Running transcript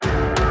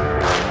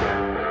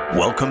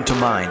Welcome to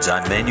Minds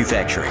on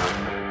Manufacturing,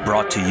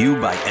 brought to you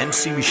by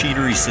MC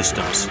Machinery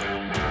Systems,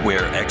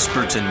 where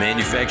experts in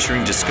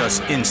manufacturing discuss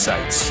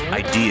insights,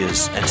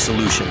 ideas, and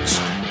solutions.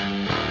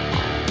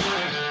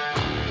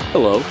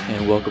 Hello,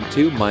 and welcome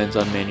to Minds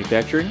on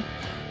Manufacturing.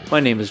 My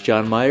name is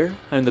John Meyer.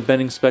 I'm the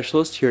bending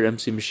specialist here at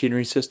MC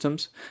Machinery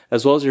Systems,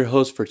 as well as your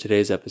host for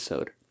today's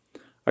episode.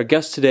 Our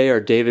guests today are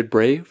David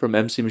Bray from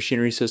MC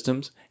Machinery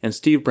Systems and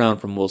Steve Brown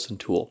from Wilson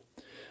Tool.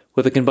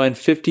 With a combined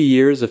 50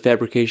 years of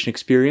fabrication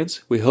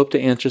experience, we hope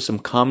to answer some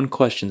common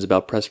questions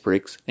about press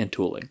brakes and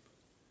tooling.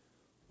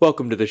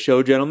 Welcome to the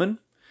show, gentlemen.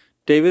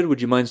 David,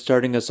 would you mind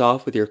starting us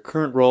off with your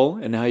current role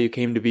and how you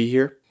came to be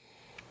here?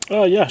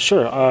 Yeah,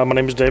 sure. My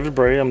name is David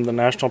Bray. I'm the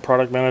National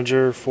Product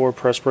Manager for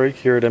Press Brake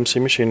here at MC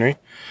Machinery.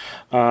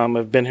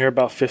 I've been here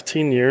about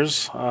 15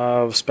 years.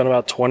 I've spent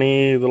about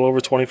a little over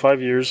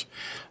 25 years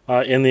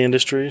in the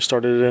industry.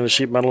 Started in a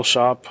sheet metal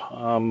shop,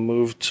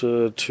 moved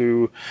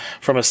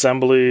from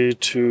assembly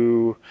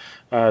to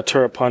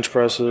turret punch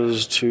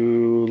presses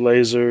to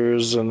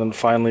lasers, and then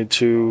finally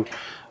to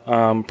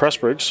press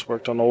brakes.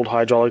 Worked on old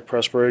hydraulic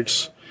press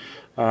brakes.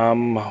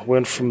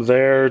 Went from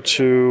there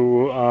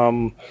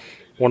to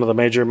one of the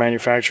major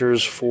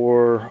manufacturers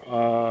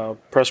for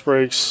press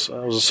brakes.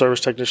 I was a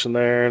service technician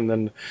there, and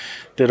then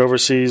did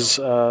overseas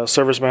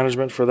service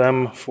management for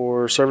them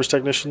for service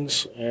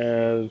technicians,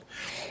 and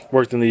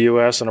worked in the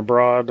U.S. and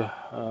abroad.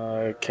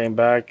 Came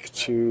back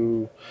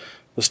to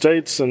the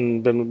States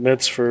and been with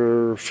MITS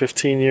for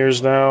 15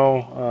 years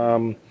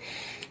now.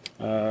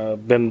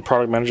 Been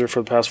product manager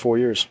for the past 4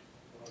 years.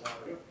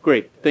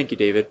 Great. Thank you,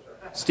 David.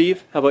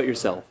 Steve, how about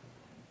yourself?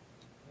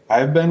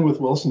 I've been with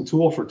Wilson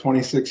Tool for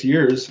 26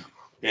 years.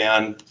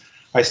 And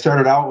I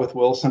started out with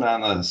Wilson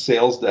on the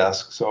sales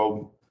desk.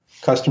 So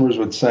customers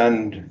would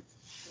send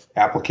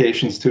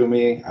applications to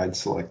me. I'd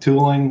select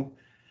tooling.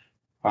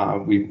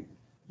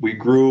 We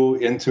grew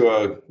into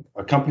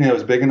a company that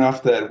was big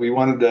enough that we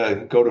wanted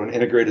to go to an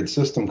integrated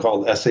system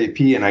called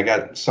SAP. And I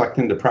got sucked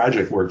into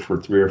project work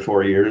for 3 or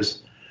 4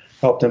 years,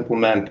 helped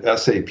implement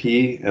SAP,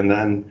 and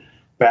then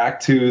back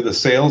to the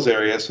sales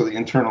area, so the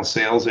internal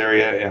sales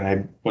area. And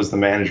I was the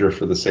manager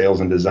for the sales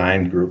and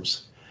design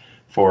groups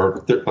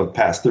for the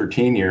past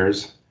 13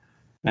 years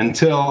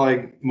until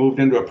I moved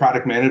into a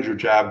product manager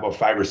job about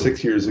 5 or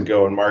 6 years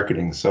ago in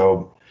marketing.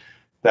 So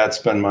that's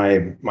been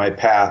my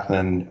path,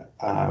 and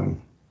a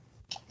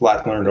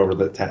lot learned over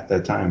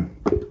that time.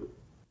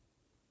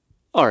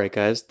 All right,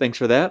 guys, thanks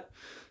for that.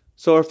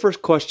 So our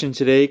first question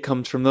today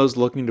comes from those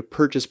looking to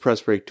purchase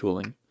press brake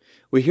tooling.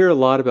 We hear a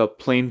lot about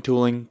plane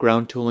tooling,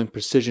 ground tooling,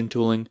 precision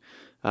tooling.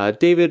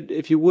 David,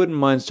 if you wouldn't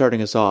mind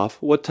starting us off,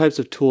 what types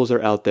of tools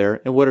are out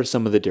there, and what are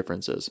some of the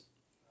differences?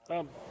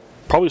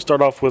 Probably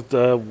start off with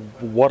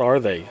what are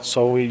they?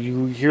 So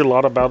you hear a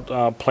lot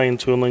about plane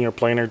tooling or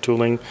planar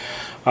tooling.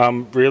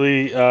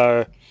 Really,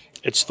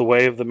 it's the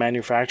way of the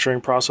manufacturing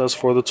process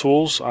for the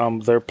tools.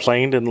 They're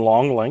planed in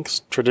long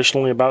lengths,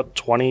 traditionally about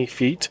 20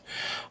 feet.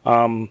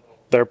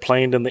 They're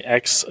planed in the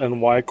X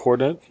and Y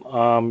coordinate,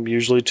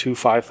 usually 2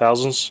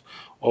 5/1000ths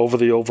over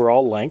the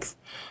overall length.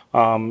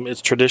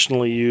 It's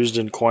traditionally used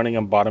in coining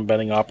and bottom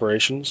bending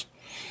operations.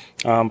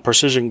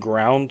 Precision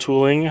ground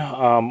tooling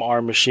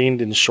are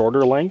machined in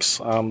shorter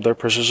lengths. They're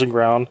precision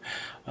ground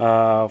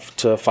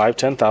to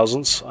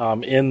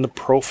 5/10,000ths in the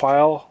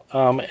profile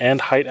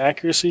and height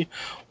accuracy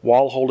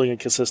while holding a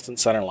consistent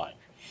center line.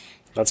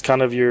 That's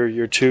kind of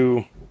your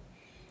two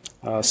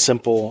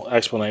simple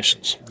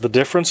explanations. The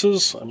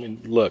differences, I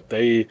mean, look,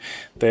 they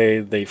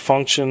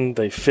function,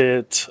 they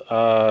fit,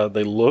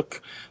 they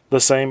look the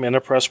same in a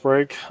press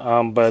brake,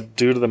 but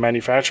due to the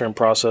manufacturing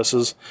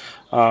processes,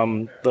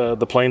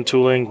 the plane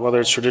tooling, whether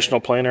it's traditional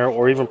planar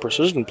or even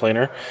precision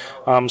planar,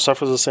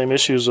 suffers the same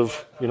issues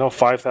of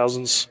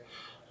 5/1000ths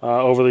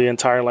over the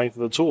entire length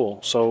of the tool.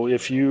 So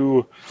if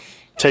you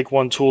take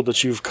one tool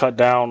that you've cut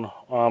down,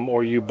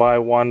 or you buy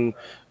one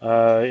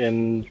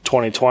in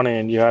 2020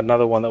 and you had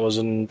another one that was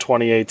in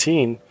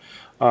 2018,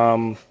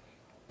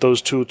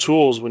 those two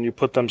tools, when you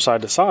put them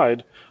side to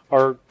side,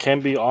 can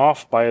be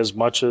off by as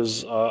much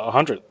as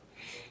 100.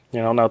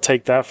 Now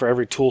take that for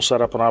every tool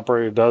setup an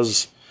operator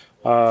does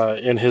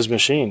in his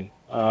machine.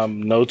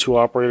 No two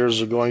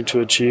operators are going to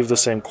achieve the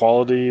same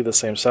quality, the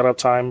same setup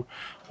time,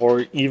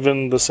 or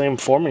even the same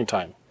forming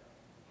time.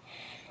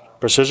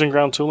 Precision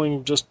ground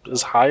tooling just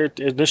is higher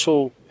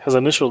initial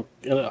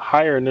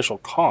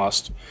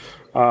cost,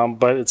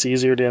 but it's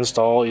easier to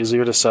install,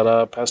 easier to set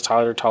up, has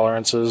tighter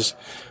tolerances.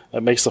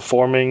 It makes the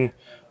forming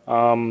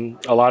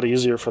a lot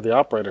easier for the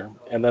operator.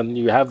 And then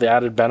you have the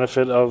added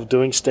benefit of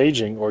doing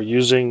staging or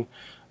using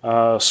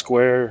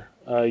square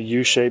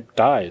U-shaped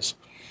dies.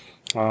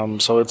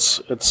 So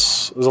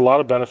there's a lot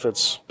of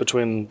benefits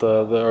between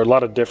or a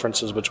lot of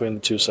differences between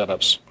the two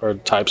setups, or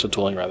types of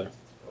tooling rather.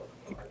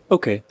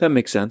 Okay, that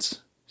makes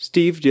sense.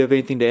 Steve, do you have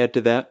anything to add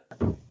to that?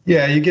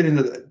 Yeah, you get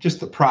into just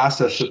the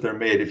process that they're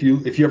made. If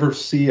you ever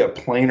see a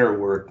planer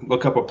work,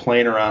 look up a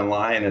planer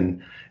online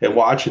and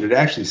watch it. It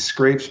actually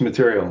scrapes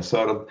material.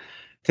 So it'll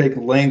take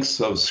lengths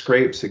of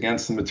scrapes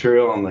against the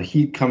material, and the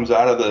heat comes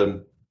out of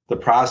the the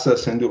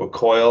process into a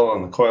coil,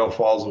 and the coil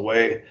falls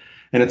away.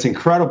 And it's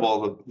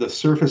incredible, the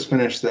surface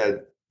finish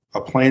that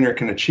a planer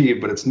can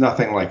achieve, but it's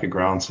nothing like a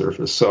ground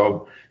surface.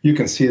 So you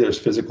can see there's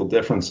physical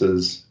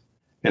differences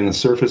in the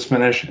surface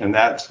finish, and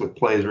that's what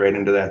plays right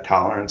into that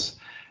tolerance.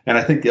 And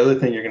I think the other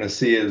thing you're going to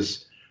see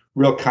is,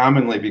 real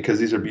commonly, because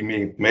these are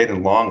being made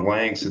in long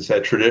lengths, it's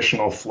that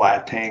traditional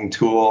flat tang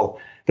tool.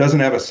 It doesn't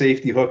have a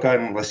safety hook on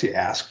it unless you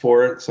ask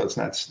for it, so it's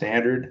not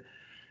standard.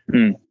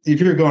 If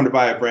you're going to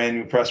buy a brand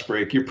new press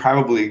brake, you're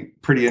probably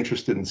pretty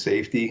interested in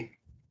safety.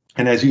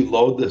 And as you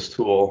load this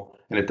tool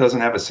and it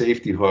doesn't have a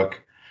safety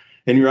hook,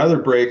 and your other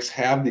brakes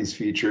have these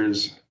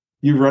features,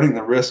 you're running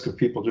the risk of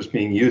people just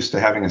being used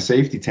to having a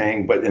safety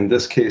tang, but in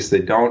this case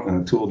they don't,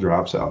 and the tool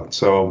drops out.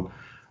 So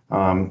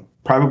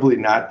probably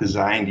not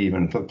designed,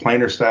 even for the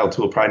planer style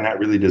tool, probably not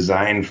really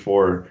designed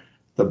for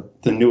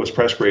the newest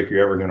press brake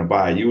you're ever going to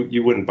buy.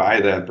 You wouldn't buy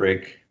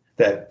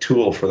that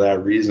tool for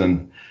that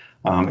reason.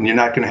 And you're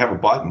not going to have a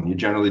button. You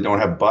generally don't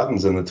have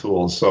buttons in the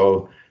tools.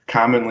 So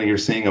commonly you're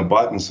seeing a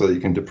button so that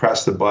you can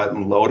depress the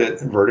button, load it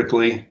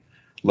vertically,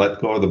 let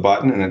go of the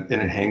button, and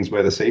it hangs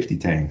by the safety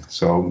tang.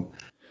 So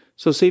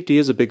safety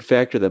is a big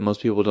factor that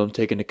most people don't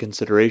take into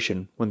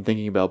consideration when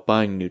thinking about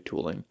buying new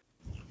tooling.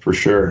 For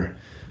sure.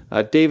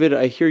 David,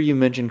 I hear you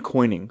mention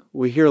coining.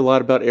 We hear a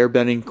lot about air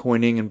bending,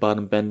 coining, and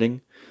bottom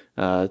bending.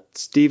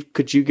 Steve,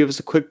 could you give us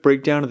a quick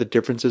breakdown of the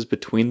differences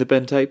between the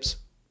bend types?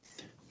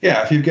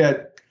 Yeah, if you've got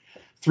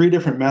 3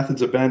 different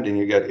methods of bending,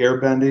 you got air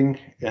bending,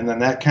 and then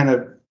that kind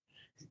of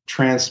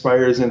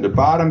transpires into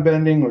bottom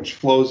bending, which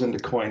flows into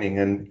coining.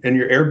 And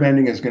your air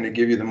bending is going to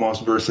give you the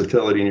most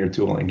versatility in your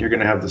tooling. You're going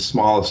to have the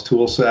smallest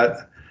tool set.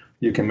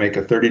 You can make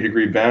a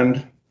 30-degree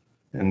bend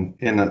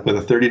with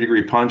a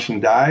 30-degree punch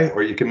and die,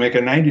 or you can make a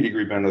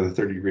 90-degree bend with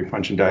a 30-degree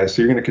punch and die.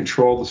 So you're going to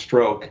control the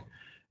stroke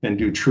and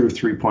do true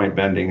 3-point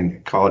bending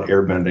and call it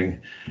air bending.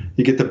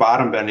 You get the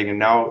bottom bending, and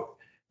now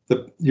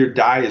your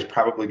die is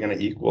probably going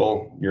to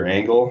equal your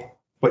angle,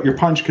 but your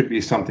punch could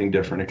be something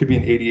different. It could be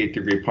an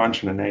 88-degree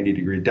punch and a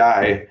 90-degree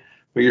die,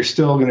 but you're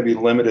still going to be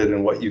limited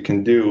in what you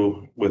can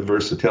do with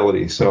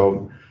versatility.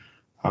 So,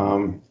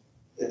 and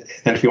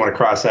if you want to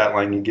cross that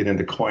line, you get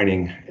into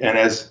coining. And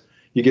as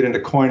you get into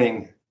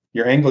coining,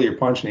 your angle of your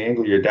punch and the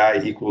angle of your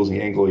die equals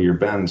the angle of your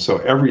bend. So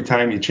every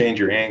time you change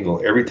your angle,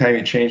 every time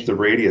you change the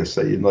radius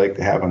that you'd like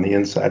to have on the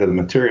inside of the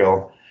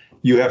material,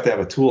 you have to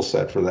have a tool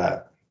set for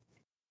that.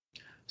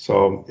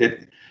 So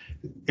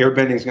air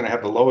bending is going to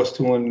have the lowest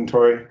tool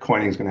inventory.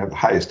 Coining is going to have the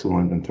highest tool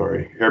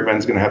inventory. Air bending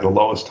is going to have the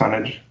lowest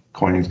tonnage.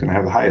 Coining is going to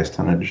have the highest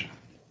tonnage.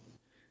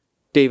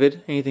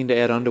 David, anything to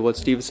add on to what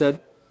Steve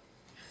said?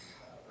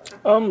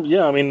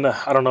 Yeah, I mean,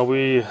 I don't know.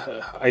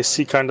 I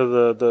see kind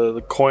of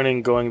the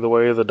coining going the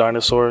way of the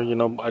dinosaur. You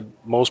know,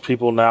 most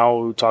people now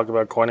who talk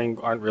about coining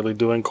aren't really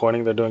doing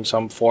coining. They're doing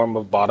some form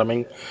of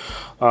bottoming.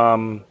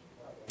 Most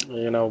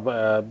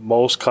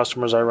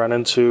customers I run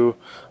into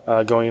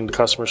going into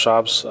customer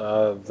shops,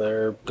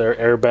 they're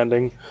air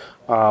bending,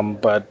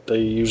 but they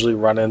usually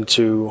run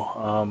into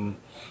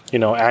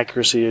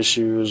accuracy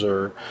issues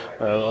or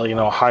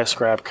high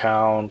scrap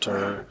count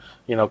or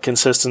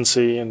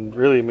consistency. And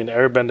really, I mean,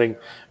 air bending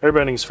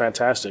is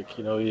fantastic.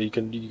 You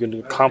can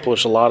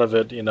accomplish a lot of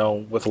it,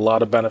 with a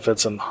lot of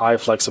benefits and high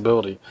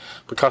flexibility.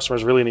 But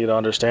customers really need to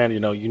understand, you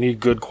need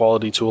good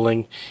quality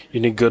tooling, you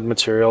need good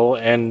material,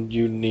 and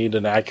you need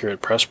an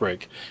accurate press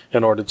brake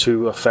in order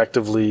to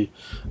effectively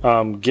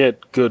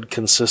get good,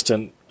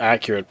 consistent,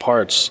 accurate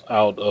parts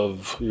out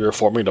of your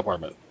forming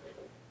department.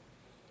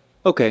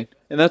 Okay,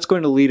 and that's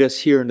going to lead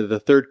us here into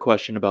the third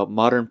question about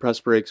modern press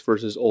brakes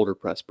versus older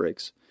press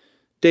brakes.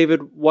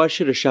 David, why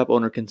should a shop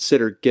owner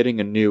consider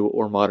getting a new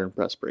or modern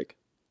press brake?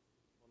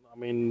 I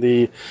mean,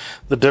 the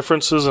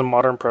differences in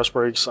modern press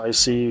brakes I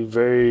see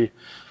very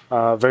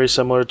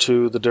similar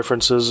to the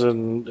differences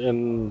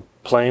in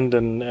planed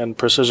and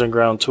precision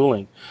ground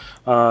tooling.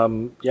 I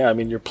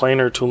mean, your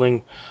planer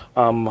tooling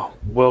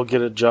will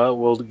get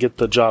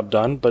the job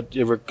done, but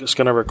it's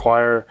going to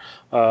require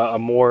a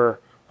more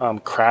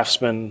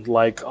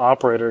craftsman-like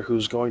operator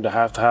who's going to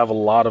have a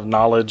lot of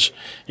knowledge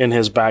in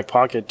his back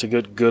pocket to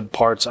get good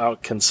parts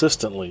out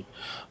consistently.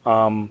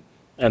 And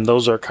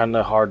those are kind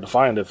of hard to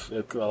find. If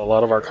a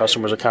lot of our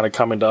customers are kind of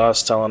coming to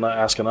us,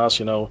 asking us,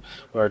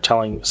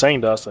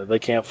 saying to us that they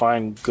can't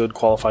find good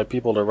qualified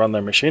people to run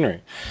their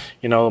machinery.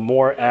 A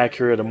more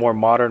accurate, a more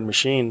modern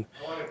machine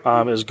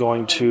is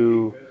going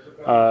to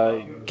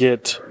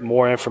get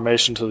more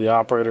information to the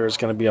operator. It's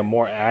going to be a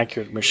more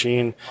accurate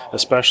machine,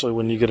 especially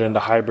when you get into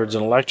hybrids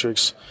and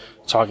electrics,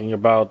 talking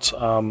about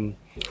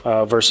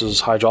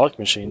versus hydraulic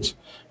machines.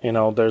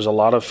 There's a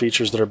lot of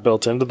features that are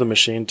built into the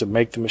machine to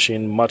make the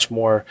machine much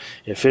more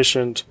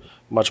efficient,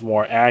 much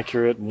more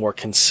accurate, more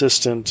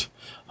consistent,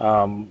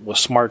 with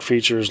smart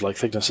features like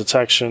thickness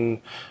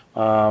detection,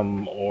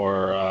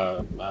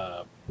 or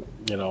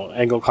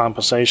angle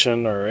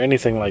compensation or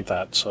anything like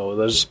that. So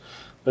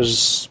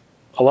there's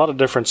a lot of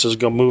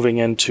differences moving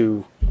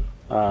into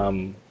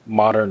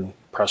modern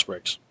press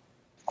brakes.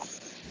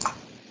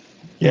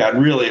 Yeah,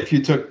 and really, if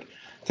you took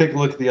take a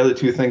look at the other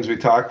two things we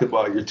talked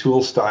about, your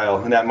tool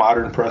style. In that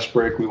modern press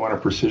brake, we want a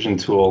precision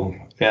tool.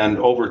 And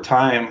over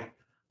time,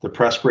 the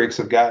press brakes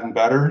have gotten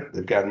better.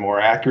 They've gotten more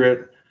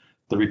accurate,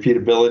 the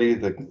repeatability,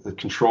 the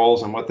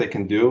controls and what they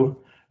can do.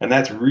 And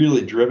that's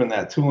really driven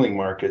that tooling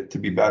market to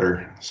be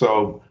better.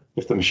 So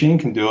if the machine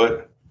can do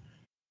it,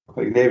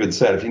 like David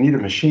said, if you need a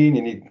machine,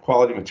 you need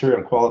quality material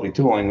and quality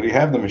tooling. We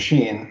have the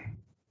machine.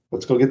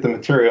 Let's go get the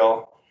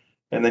material.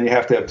 And then you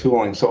have to have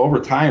tooling. So over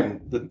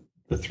time,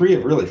 the three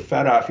have really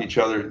fed off each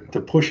other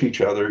to push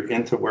each other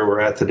into where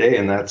we're at today.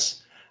 And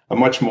that's a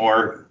much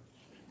more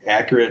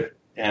accurate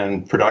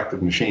and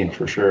productive machine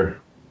for sure.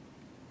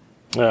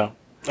 Yeah.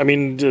 I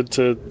mean,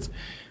 to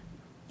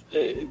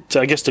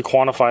I guess to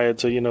quantify it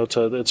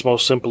to its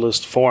most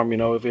simplest form,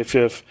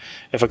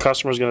 if a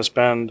customer is going to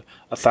spend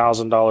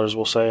 $1,000,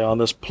 we'll say, on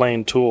this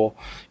plain tool,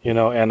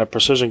 and a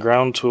precision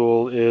ground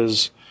tool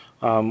is,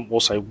 we'll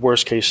say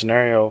worst case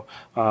scenario,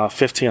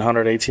 $1,500,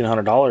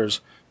 $1,800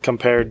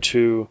 compared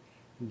to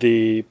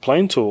the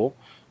plain tool,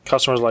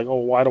 customers are like, oh,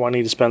 why do I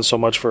need to spend so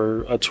much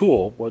for a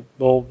tool?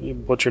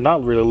 What you're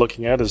not really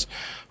looking at is,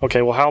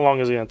 okay, well, how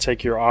long is it going to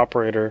take your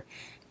operator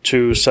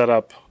to set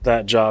up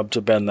that job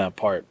to bend that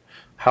part?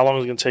 How long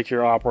is it going to take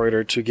your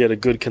operator to get a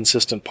good,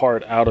 consistent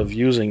part out of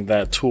using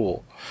that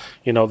tool?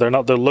 They're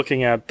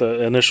looking at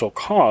the initial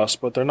cost,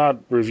 but they're not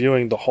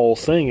reviewing the whole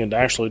thing and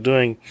actually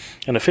doing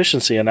an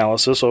efficiency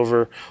analysis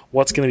over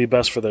what's going to be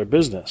best for their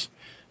business.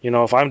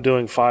 If I'm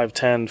doing 5,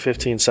 10,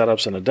 15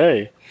 setups in a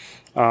day,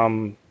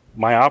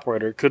 my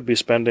operator could be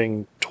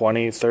spending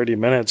 20, 30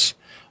 minutes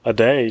a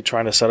day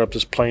trying to set up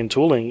this plain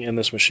tooling in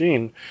this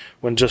machine,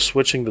 when just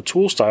switching the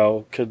tool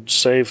style could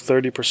save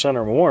 30%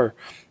 or more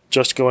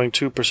just going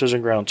to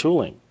precision ground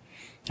tooling.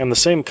 And the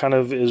same kind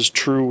of is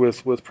true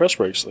with press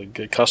brakes.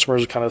 Like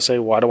customers kind of say,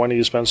 why do I need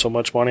to spend so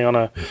much money on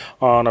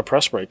a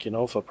press brake?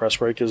 If a press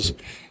brake is,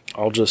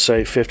 I'll just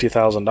say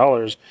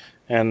 $50,000,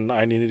 and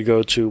I need to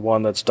go to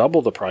one that's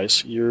double the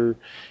price, you're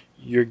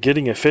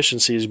getting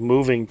efficiencies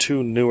moving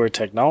to newer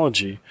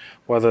technology,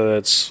 whether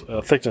it's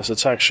thickness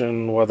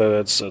detection, whether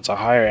it's a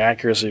higher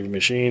accuracy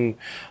machine,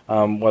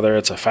 whether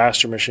it's a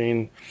faster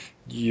machine.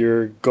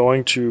 You're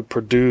going to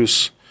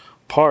produce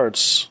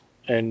parts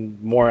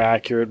and more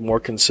accurate, more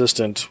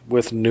consistent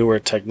with newer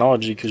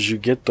technology because you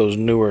get those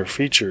newer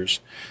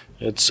features.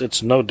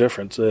 It's no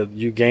different.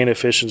 You gain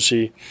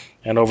efficiency,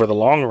 and over the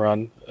long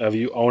run of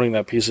you owning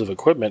that piece of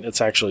equipment,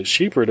 it's actually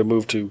cheaper to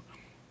move to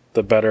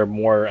the better,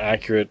 more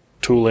accurate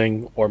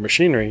tooling or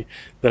machinery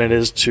than it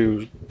is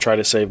to try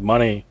to save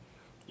money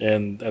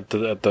at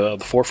the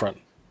forefront.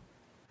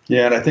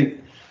 Yeah, and I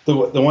think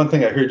the one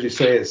thing I heard you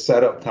say is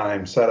setup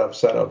time, setup,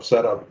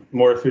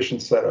 more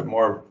efficient setup,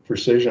 more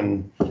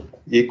precision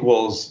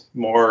equals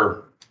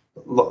more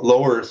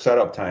lower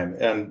setup time.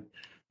 And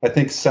I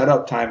think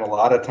setup time a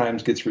lot of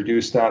times gets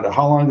reduced down to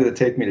how long did it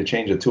take me to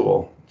change a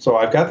tool? So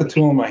I've got the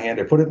tool in my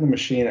hand, I put it in the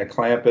machine, I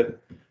clamp it,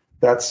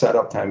 that's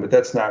setup time, but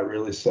that's not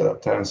really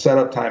setup time.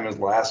 Setup time is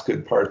last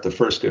good part, the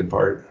first good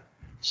part.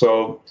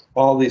 So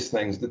all these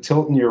things, the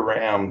tilt in your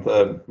RAM,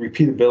 the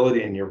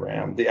repeatability in your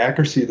RAM, the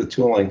accuracy of the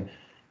tooling,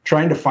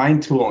 trying to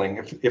find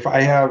tooling. If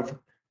I have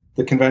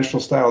the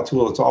conventional style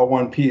tool, it's all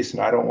one piece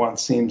and I don't want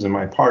seams in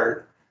my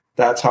part,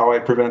 that's how I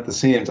prevent the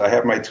seams. I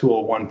have my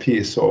tool one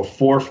piece. So a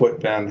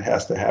 4-foot bend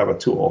has to have a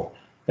tool,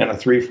 and a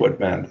 3-foot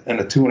bend, and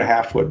a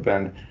 2.5-foot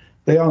bend.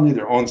 They all need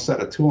their own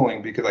set of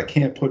tooling because I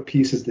can't put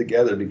pieces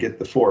together to get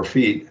the 4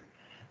 feet.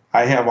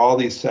 I have all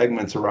these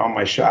segments around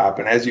my shop,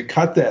 and as you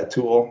cut that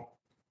tool,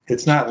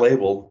 it's not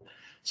labeled.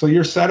 So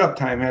your setup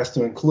time has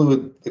to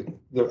include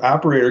the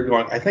operator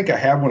going, I think I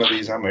have one of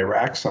these on my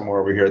rack somewhere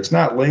over here. It's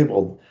not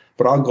labeled,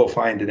 but I'll go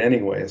find it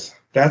anyways.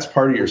 That's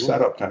part of your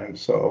setup time.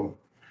 So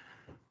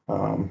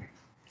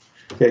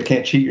you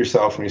can't cheat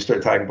yourself when you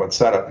start talking about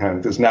setup time,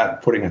 because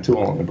not putting a tool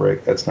on the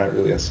brake, that's not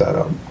really a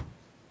setup.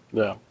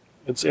 Yeah.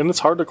 It's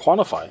hard to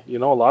quantify. A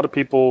lot of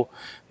people,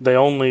 they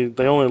only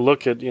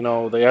look at,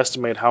 they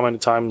estimate how many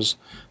times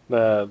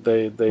that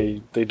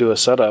they do a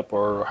setup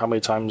or how many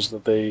times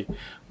that they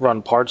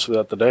run parts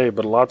throughout the day.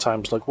 But a lot of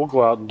times, like, we'll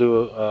go out and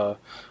do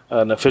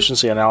an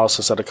efficiency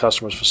analysis at a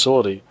customer's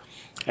facility,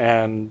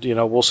 and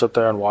we'll sit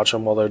there and watch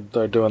them while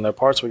they're doing their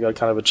parts. We got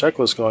kind of a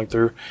checklist going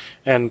through,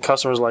 and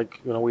customers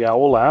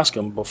we'll ask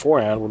them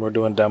beforehand when we're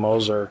doing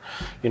demos or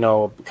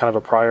kind of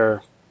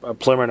a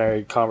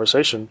preliminary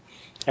conversation.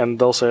 And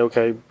they'll say,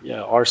 okay,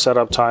 yeah, our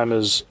setup time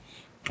is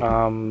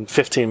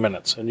 15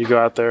 minutes. And you go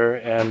out there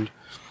and,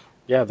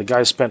 yeah, the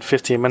guy spent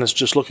 15 minutes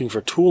just looking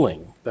for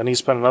tooling. Then he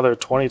spent another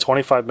 20,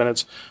 25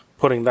 minutes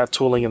putting that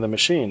tooling in the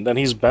machine. Then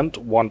he's bent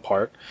one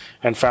part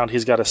and found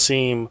he's got a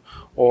seam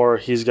or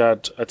he's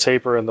got a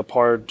taper in the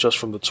part just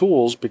from the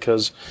tools,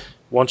 because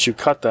once you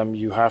cut them,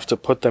 you have to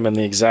put them in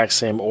the exact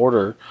same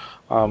order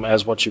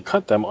as what you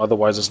cut them.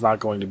 Otherwise, it's not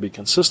going to be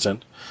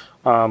consistent.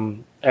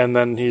 And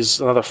then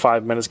he's another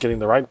 5 minutes getting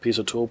the right piece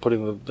of tool,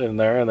 putting it in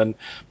there. And then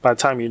by the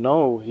time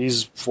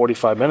he's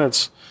 45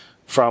 minutes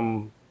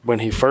from when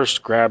he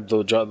first grabbed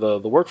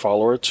the work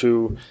follower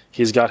to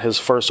he's got his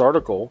first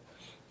article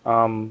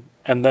and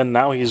then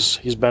now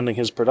he's bending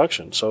his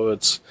production. So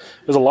there's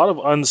a lot of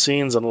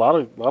unseens, and a lot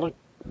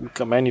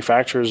of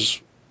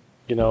manufacturers,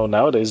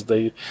 nowadays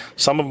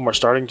some of them are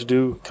starting to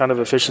do kind of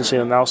efficiency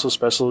analysis,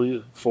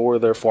 especially for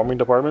their forming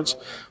departments.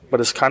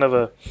 But it's kind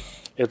of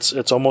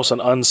it's almost an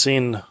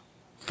unseen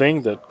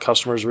thing that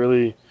customers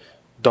really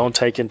don't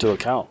take into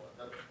account.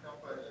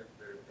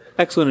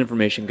 Excellent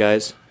information,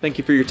 guys. Thank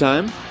you for your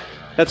time.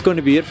 That's going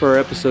to be it for our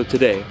episode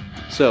today.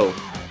 So,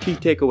 key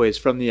takeaways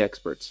from the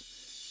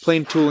experts.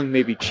 Plain tooling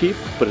may be cheap,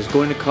 but is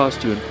going to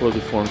cost you in poorly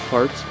formed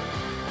parts.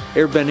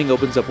 Air bending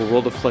opens up a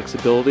world of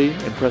flexibility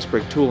in press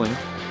brake tooling,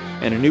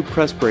 and a new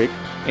press brake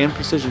and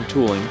precision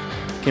tooling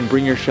can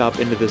bring your shop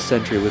into this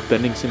century with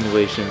bending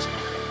simulations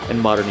and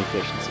modern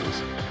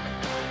efficiencies.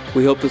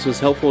 We hope this was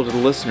helpful to the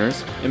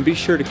listeners, and be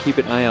sure to keep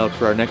an eye out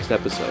for our next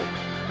episode.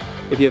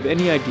 If you have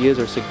any ideas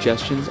or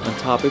suggestions on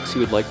topics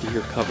you would like to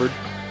hear covered,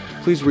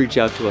 please reach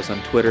out to us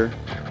on Twitter,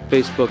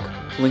 Facebook,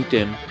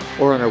 LinkedIn,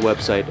 or on our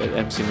website at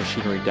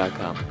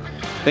mcmachinery.com.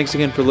 Thanks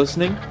again for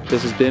listening.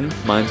 This has been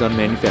Minds on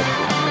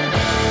Manufacturing.